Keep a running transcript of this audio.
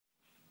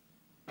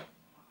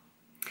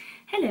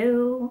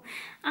Hello!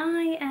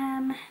 I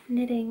am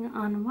knitting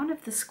on one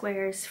of the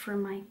squares for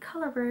my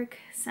Colourwork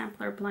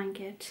sampler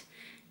blanket,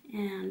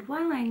 and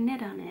while I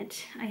knit on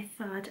it I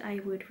thought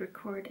I would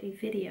record a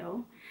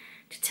video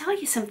to tell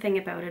you something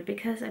about it,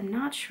 because I'm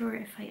not sure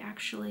if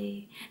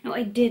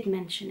I did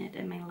mention it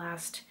in my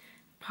last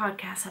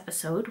podcast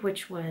episode,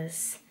 which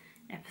was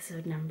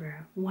episode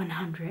number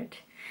 100.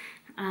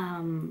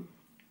 I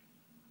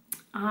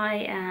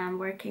am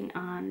working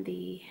on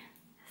the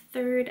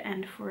third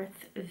and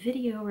fourth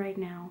video right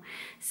now,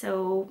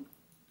 so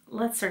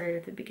let's start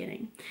at the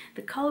beginning.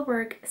 The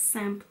Colourwork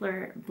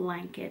sampler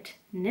blanket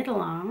knit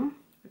along,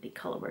 or the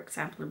Colourwork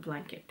sampler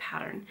blanket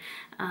pattern,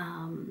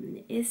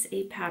 is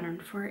a pattern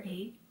for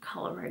a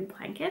Colourwork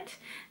blanket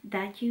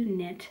that you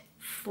knit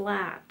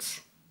flat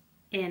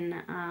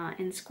in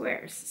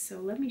squares.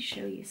 So let me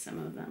show you some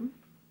of them.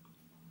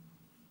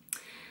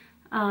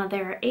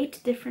 There are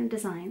 8 different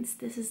designs.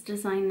 This is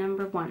design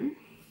number 1.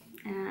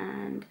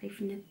 And I've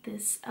knit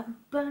this a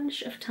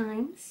bunch of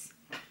times.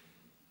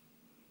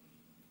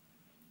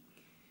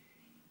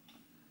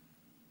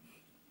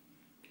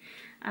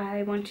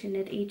 I want to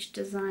knit each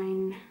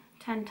design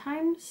 10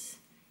 times,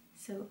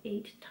 so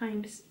 8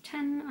 times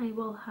 10, I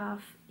will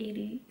have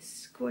 80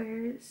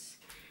 squares.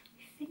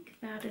 I think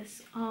that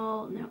is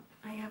all. No,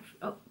 I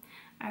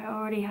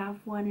already have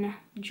one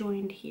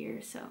joined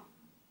here, so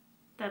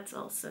that's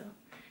also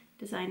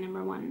design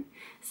number 1.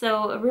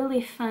 So a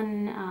really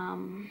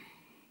fun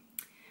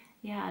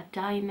yeah, a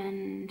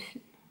diamond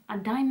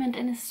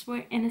in a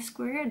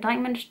square, a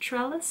diamond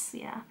trellis.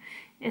 Yeah,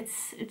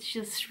 it's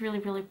just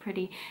really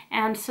pretty.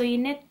 And so you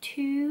knit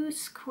 2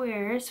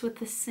 squares with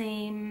the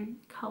same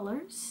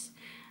colors,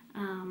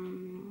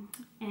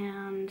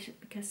 and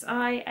because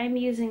I'm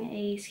using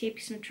a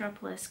Escapist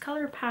Metropolis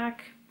color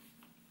pack,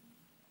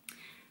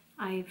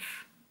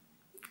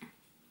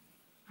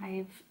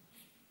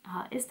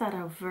 is that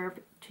a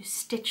verb, to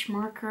stitch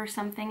marker or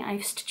something?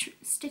 I've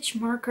stitch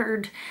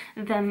markered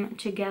them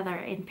together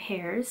in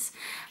pairs.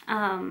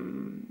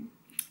 And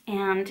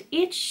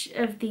each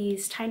of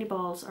these tiny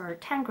balls are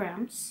 10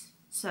 grams.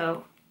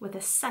 So with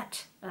a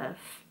set of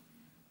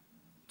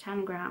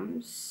 10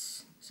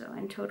 grams, so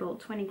in total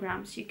 20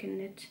 grams, you can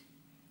knit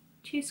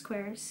 2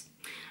 squares.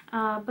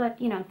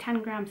 But you know,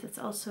 10 grams, it's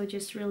also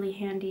just really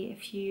handy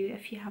if you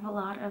have a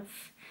lot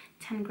of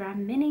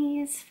 10-gram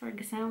minis, for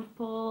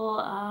example,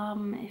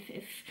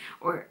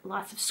 or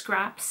lots of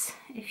scraps.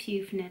 If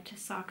you've knit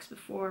socks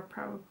before,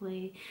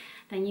 probably,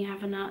 then you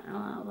have a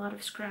lot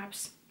of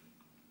scraps.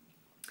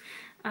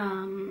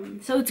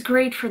 So it's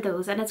great for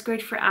those, and it's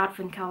great for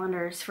advent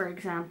calendars, for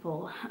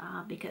example,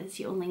 because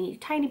you only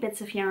need tiny bits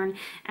of yarn,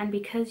 and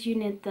because you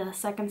knit the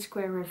second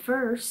square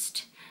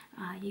reversed,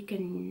 you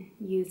can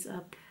use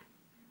up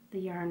the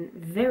yarn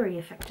very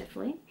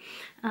effectively.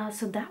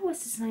 So that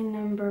was design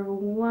number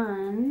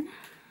 1.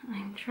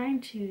 I'm trying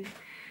to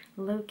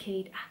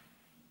locate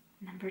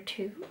number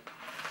 2.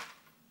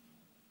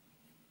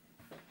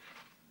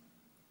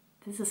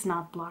 This is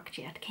not blocked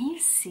yet. Can you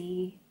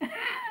see?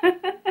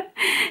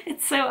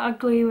 It's so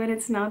ugly when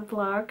it's not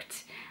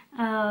blocked.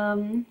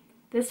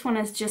 This one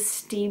is just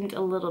steamed a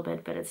little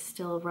bit, but it's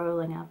still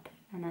rolling up.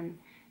 And then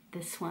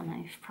this one,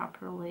 I've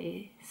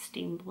properly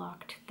steam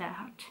blocked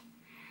that.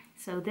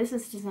 So this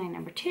is design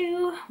number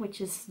 2,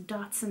 which is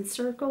dots and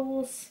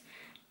circles.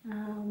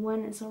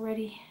 1 is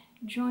already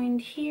joined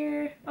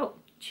here. Oh,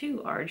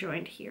 2 are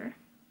joined here.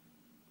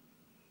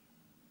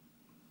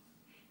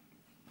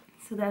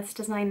 So that's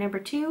design number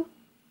 2.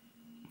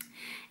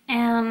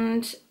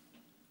 And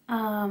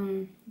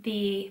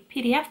the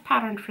PDF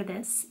pattern for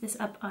this is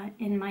up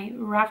in my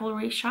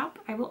Ravelry shop.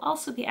 I will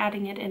also be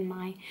adding it in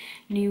my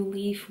new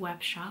Leaf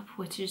web shop,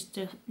 which is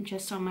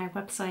just on my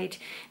website.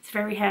 It's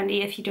very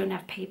handy if you don't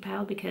have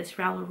PayPal, because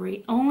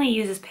Ravelry only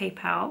uses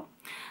PayPal.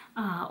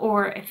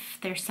 Or if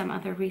there's some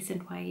other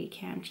reason why you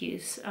can't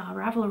use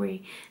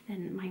Ravelry,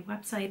 then my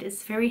website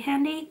is very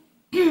handy.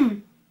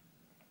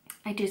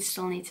 I do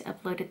still need to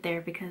upload it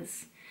there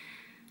because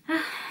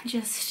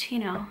just, you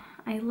know,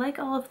 I like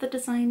all of the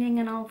designing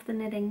and all of the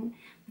knitting,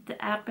 but the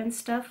admin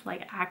stuff,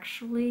 like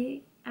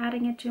actually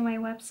adding it to my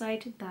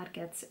website, that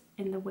gets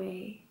in the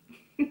way.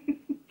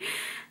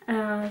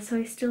 So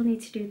I still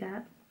need to do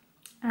that.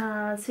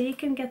 So you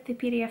can get the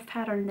PDF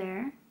pattern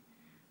there.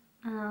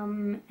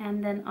 And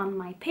then on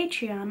my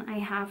Patreon, I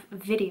have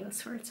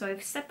videos for it. So I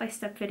have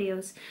step-by-step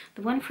videos.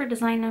 The one for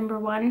design number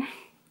 1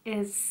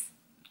 is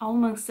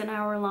almost an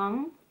hour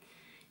long,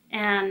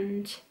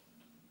 and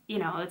you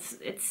know,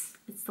 it's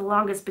the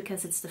longest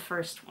because it's the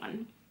first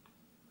one.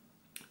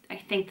 I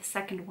think the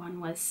second one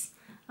was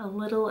a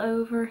little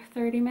over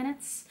 30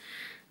 minutes.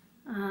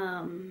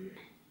 And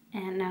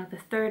now the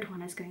third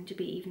one is going to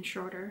be even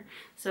shorter.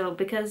 So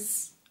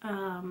because,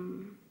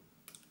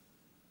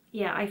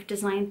 yeah, I've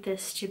designed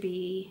this to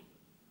be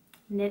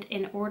knit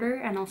in order,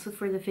 and also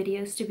for the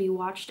videos to be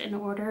watched in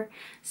order.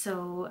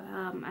 So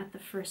at the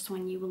first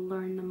one you will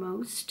learn the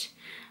most,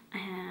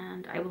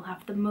 and I will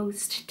have the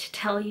most to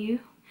tell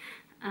you.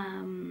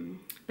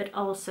 But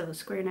also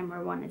square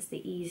number 1 is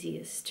the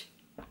easiest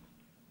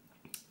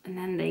and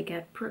then they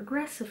get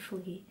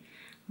progressively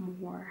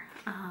more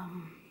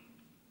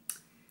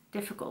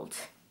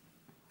difficult.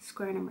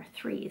 Square number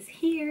 3 is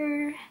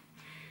here,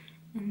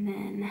 and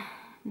then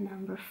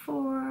number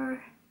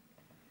 4,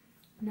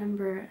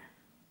 number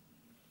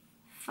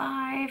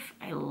 5.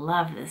 I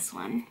love this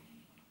one.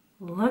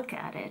 Look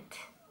at it.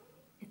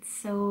 It's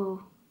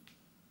so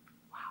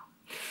wow.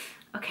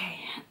 Okay,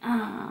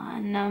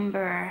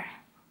 number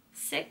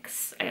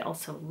 6. I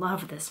also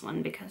love this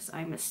one because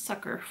I'm a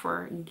sucker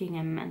for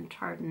gingham and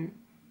tartan.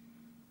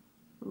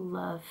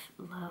 Love,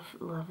 love,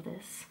 love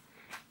this.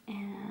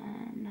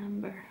 And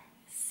number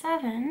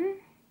 7.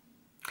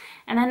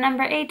 And then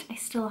number 8, I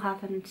still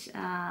haven't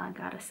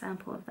got a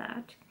sample of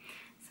that.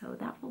 So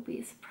that will be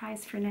a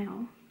surprise for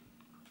now.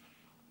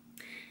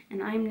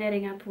 And I'm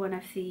knitting up one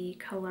of the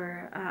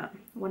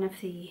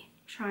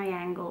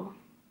triangle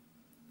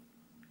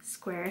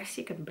squares.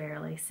 You can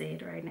barely see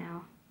it right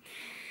now.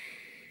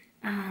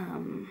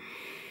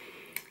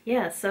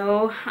 Yeah,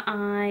 so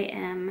I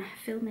am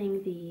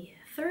filming the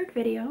 3rd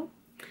video,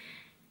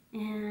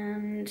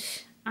 and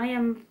I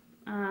am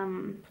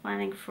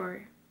planning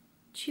for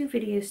 2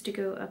 videos to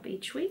go up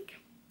each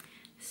week.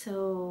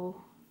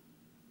 So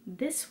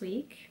this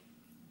week,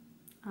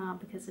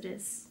 because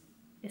it's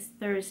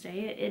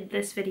Thursday,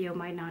 this video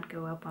might not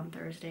go up on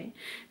Thursday,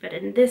 but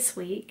in this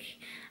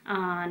week,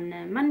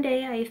 on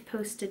Monday I've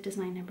posted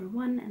design number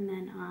 1, and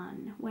then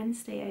on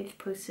Wednesday I've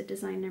posted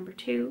design number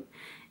 2,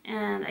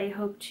 and I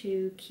hope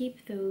to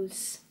keep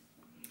those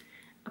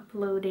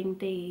uploading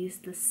days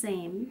the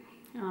same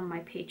on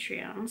my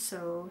Patreon,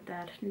 so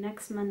that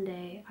next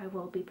Monday I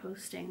will be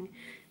posting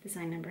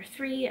design number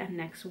 3, and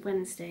next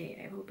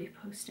Wednesday I will be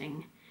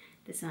posting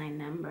design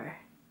number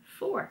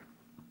 4.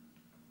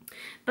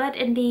 But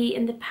in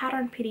the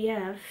pattern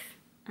PDF,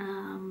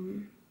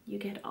 you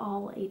get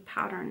all 8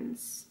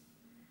 patterns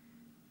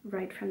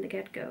right from the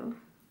get-go,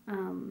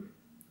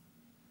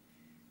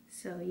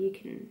 so you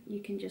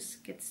can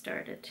just get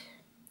started,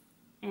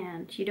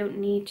 and you don't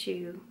need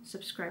to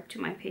subscribe to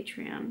my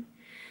Patreon.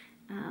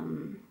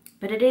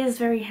 But it is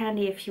very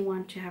handy if you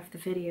want to have the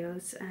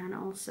videos, and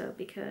also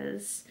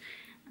because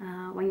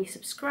when you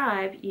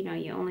subscribe, you know,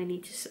 you only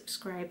need to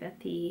subscribe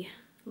at the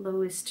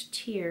lowest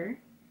tier,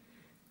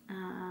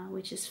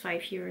 which is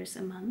 €5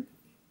 a month.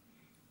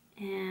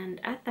 And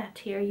at that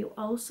tier you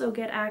also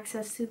get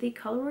access to the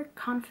Colourwork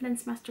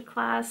Confidence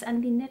Masterclass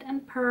and the Knit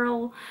and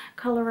Purl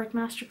Colourwork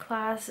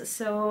Masterclass.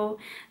 So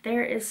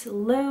there is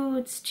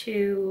loads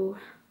to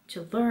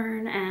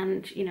learn,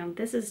 and you know,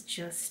 this is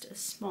just a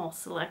small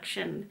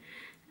selection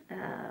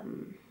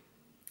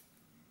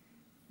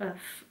of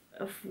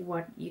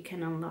what you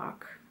can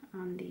unlock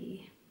on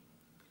the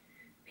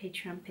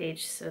Patreon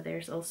page. So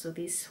there's also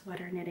the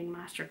sweater knitting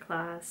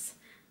masterclass.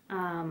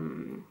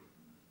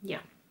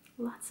 Yeah,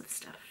 lots of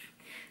stuff.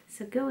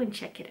 So go and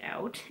check it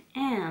out.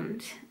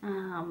 And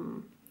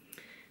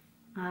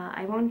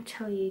I won't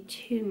tell you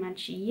too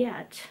much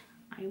yet.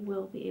 I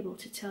will be able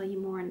to tell you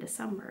more in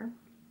December.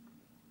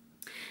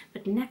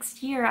 But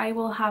next year I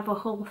will have a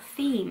whole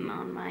theme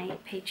on my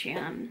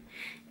Patreon,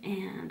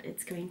 and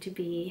it's going to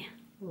be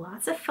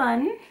lots of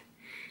fun,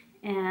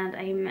 and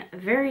I'm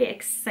very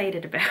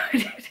excited about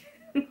it.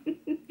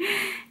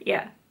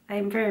 Yeah,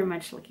 I'm very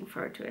much looking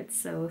forward to it,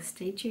 so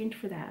stay tuned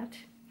for that.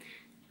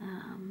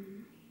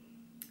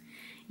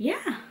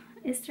 Yeah,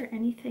 is there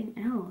anything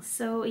else?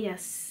 So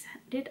yes,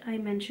 did I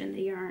mention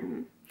the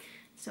yarn?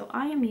 So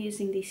I am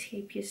using the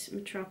Scapious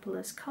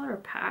Metropolis color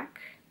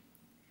pack,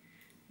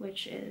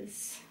 which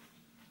is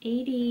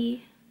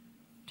 80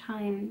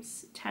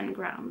 times 10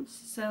 grams.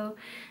 So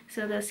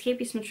the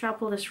Scapious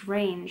Metropolis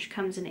range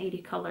comes in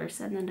 80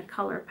 colors, and then the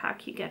color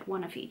pack you get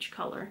 1 of each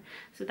color.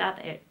 So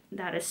that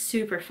is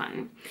super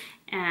fun.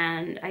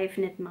 And I've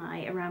knit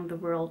my Around the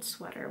World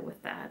sweater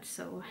with that,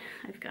 so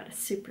I've got a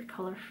super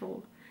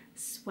colorful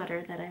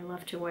sweater that I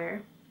love to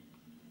wear.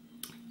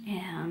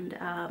 And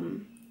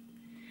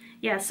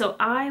yeah, so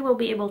I will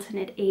be able to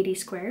knit 80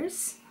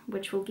 squares,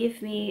 which will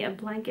give me a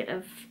blanket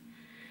of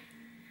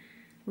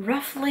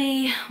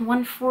roughly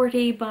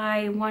 140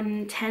 by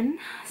 110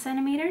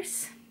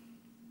 centimeters.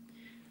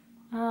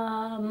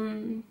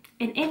 In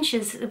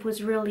inches, it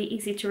was really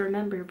easy to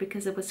remember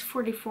because it was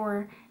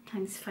 44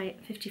 times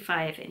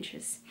 55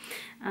 inches.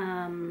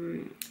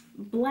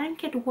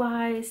 Blanket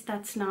wise,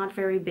 that's not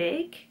very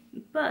big,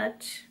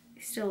 but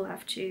you still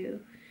have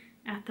to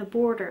at the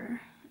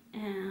border,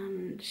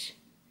 and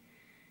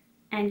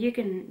you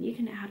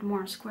can add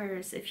more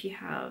squares if you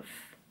have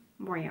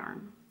more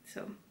yarn.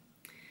 So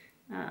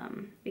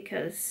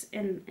because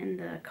in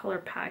the color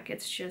pack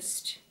it's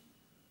just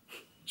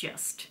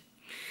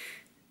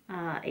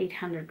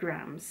 800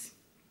 grams.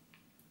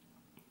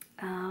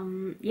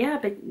 Yeah,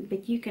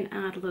 but you can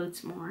add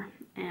loads more,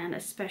 and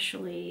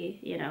especially,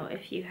 you know,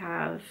 if you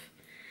have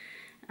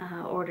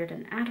ordered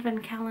an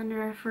advent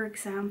calendar, for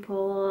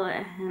example,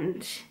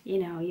 and you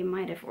know, you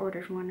might have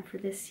ordered one for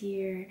this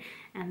year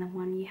and the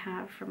one you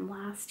have from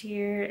last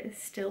year is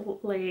still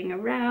laying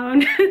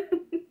around.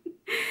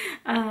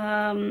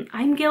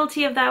 I'm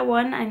guilty of that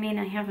one. I mean,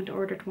 I haven't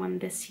ordered one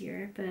this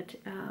year, but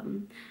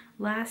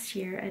last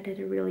year I did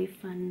a really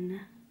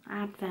fun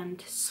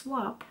advent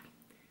swap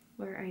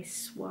where I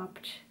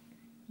swapped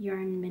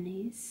yarn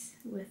minis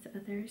with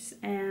others,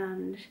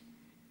 and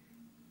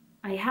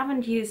I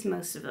haven't used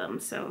most of them,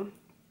 so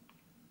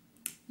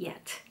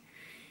yet.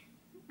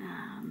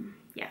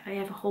 Yeah, I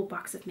have a whole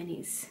box of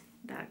minis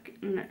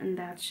and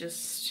that's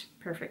just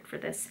perfect for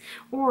this.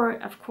 Or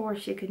of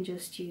course you can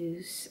just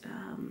use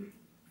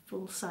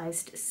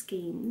full-sized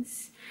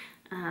skeins,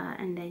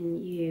 and then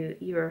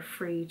you're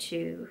free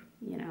to,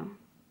 you know,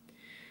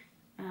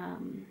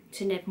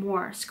 to knit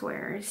more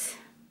squares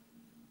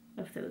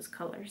of those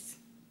colors.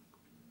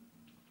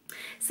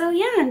 So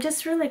yeah, I'm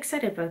just really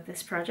excited about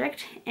this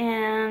project.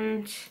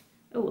 And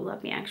oh,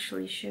 let me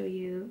actually show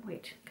you,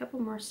 wait, a couple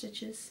more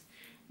stitches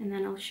and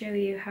then I'll show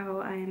you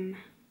how I'm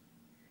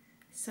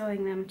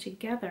sewing them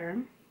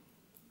together.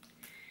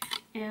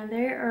 And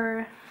there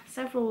are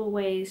several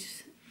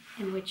ways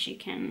in which you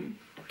can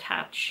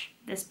attach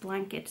this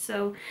blanket.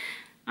 So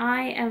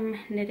I am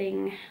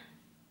knitting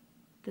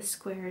the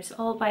squares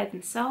all by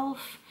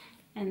themselves,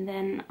 and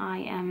then I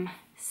am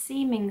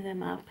seaming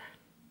them up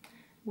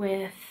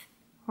with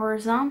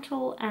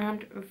horizontal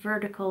and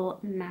vertical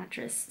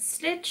mattress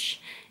stitch,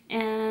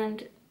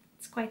 and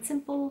it's quite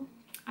simple.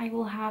 I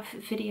will have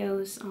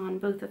videos on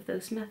both of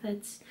those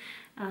methods.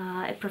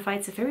 It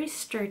provides a very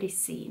sturdy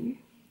seam,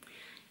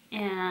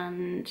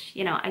 and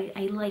you know,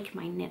 I like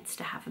my knits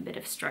to have a bit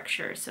of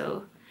structure,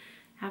 so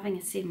having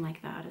a seam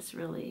like that is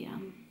really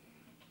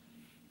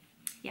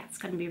yeah, it's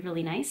going to be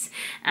really nice.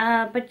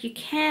 But you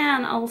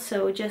can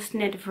also just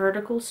knit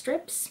vertical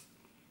strips.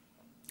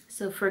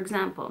 So for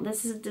example,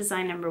 this is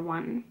design number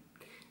 1,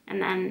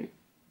 and then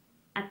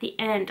at the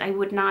end I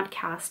would not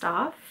cast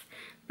off,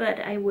 but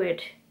I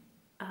would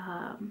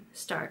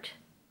start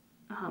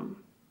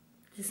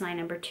design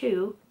number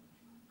 2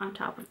 on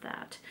top of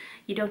that.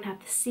 You don't have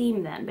to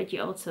seam then, but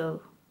you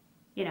also,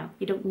 you know,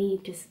 you don't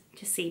need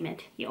to seam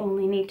it. You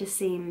only need to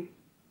seam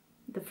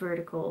the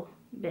vertical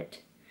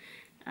bit.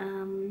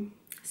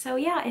 So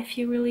yeah, if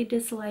you really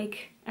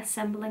dislike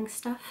assembling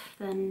stuff,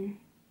 then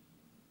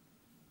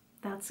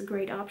that's a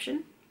great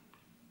option.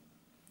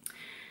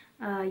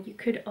 You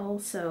could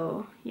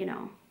also, you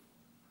know,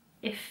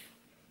 if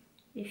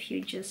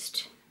you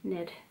just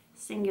knit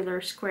singular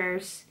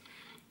squares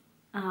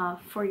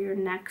for your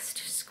next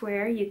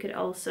square, you could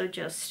also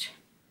just,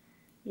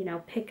 you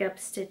know, pick up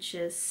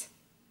stitches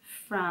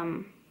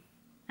from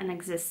an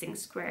existing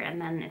square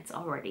and then it's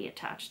already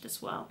attached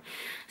as well.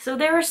 So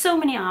there are so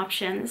many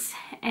options,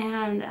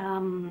 and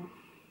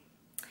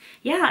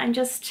yeah, I'm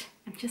just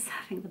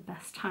having the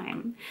best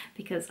time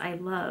because I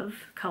love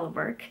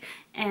Colourwork,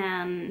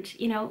 and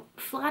you know,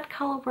 flat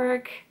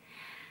Colourwork.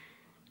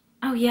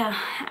 Oh yeah,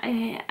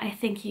 I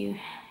think you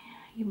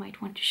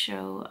might want to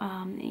show,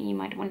 you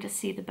might want to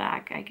see the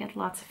back. I get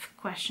lots of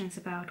questions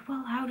about,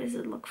 well, how does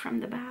it look from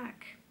the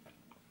back?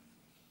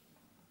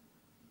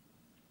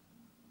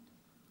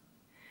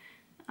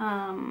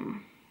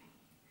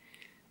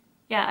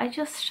 Yeah, I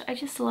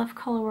just love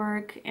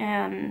Colourwork,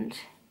 and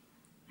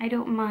I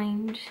don't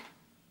mind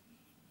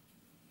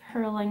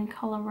purling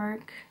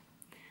Colourwork.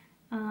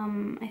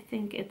 I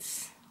think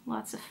it's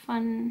lots of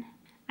fun.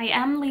 I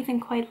am leaving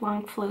quite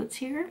long floats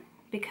here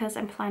because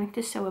I'm planning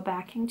to sew a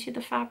backing to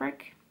the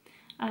fabric,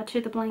 to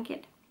the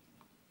blanket.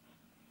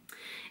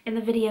 In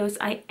the videos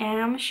I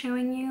am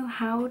showing you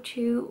how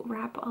to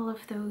wrap all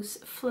of those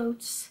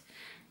floats,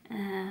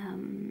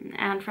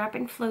 and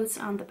wrapping floats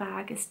on the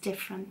back is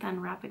different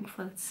than wrapping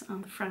floats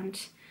on the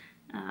front,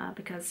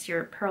 because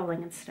you're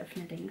purling instead of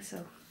knitting.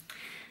 So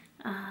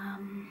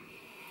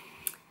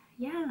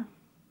yeah,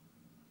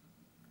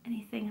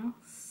 anything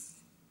else?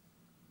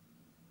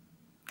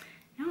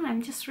 No,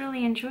 I'm just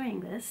really enjoying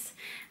this,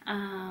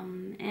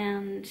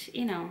 and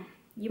you know,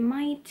 you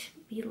might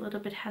be a little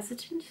bit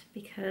hesitant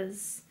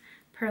because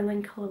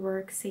purling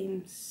Colourwork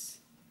seems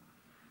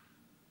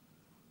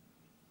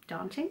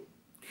daunting,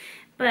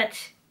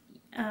 but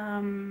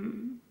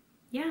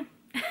yeah,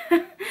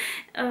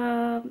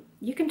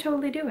 you can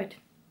totally do it.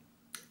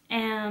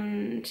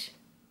 And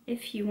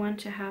if you want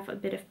to have a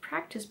bit of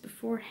practice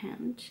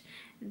beforehand,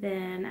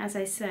 then as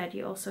I said,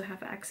 you also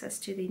have access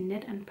to the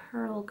Knit and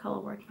Purl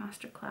Colourwork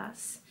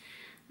Masterclass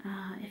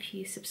if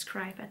you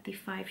subscribe at the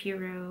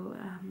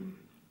 €5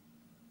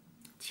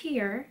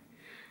 tier.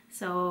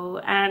 So,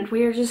 and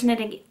we are just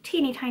knitting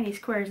teeny tiny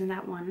squares in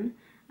that one,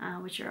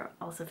 which are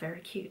also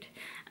very cute.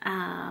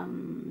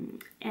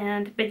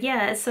 But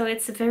yeah, so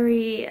it's a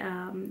very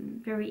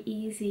very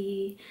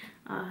easy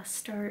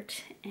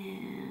start,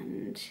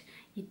 and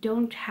you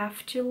don't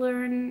have to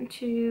learn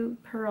to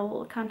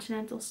purl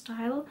continental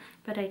style,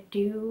 but I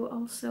do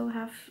also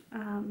have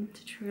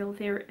tutorial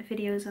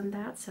videos on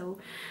that. So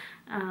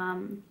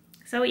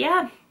so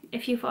yeah,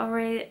 if you've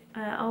already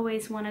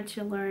always wanted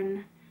to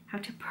learn how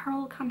to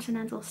purl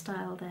continental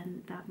style,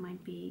 then that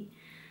might be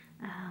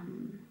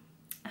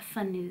a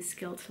fun new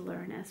skill to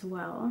learn as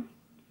well.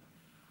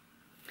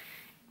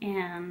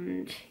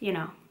 And you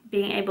know,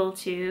 being able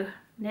to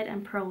knit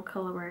and purl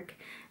colorwork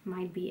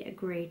might be a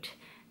great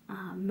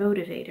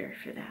motivator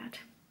for that.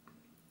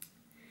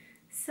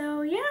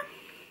 So yeah,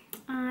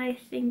 I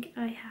think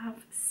I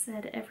have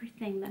said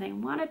everything that I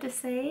wanted to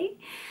say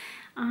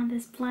on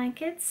this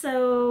blanket.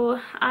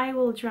 So I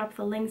will drop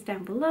the links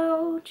down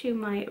below to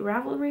my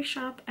Ravelry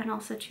shop and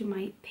also to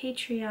my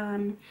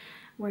Patreon,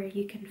 where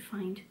you can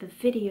find the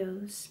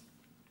videos.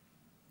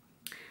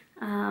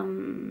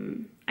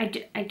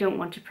 I don't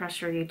want to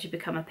pressure you to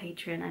become a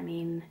patron. I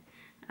mean,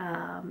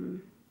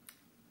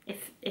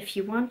 if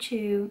you want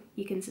to,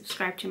 you can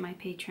subscribe to my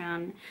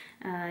Patreon.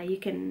 You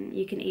can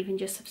even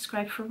just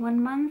subscribe for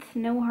 1 month.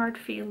 No hard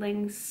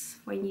feelings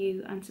when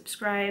you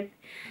unsubscribe.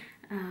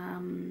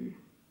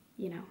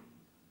 You know,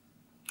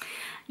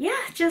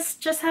 yeah,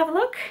 just have a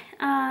look.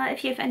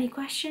 If you have any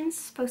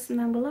questions, post them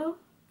down below,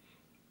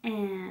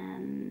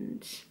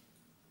 and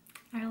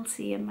I'll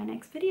see you in my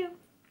next video.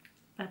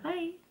 Bye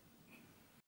bye.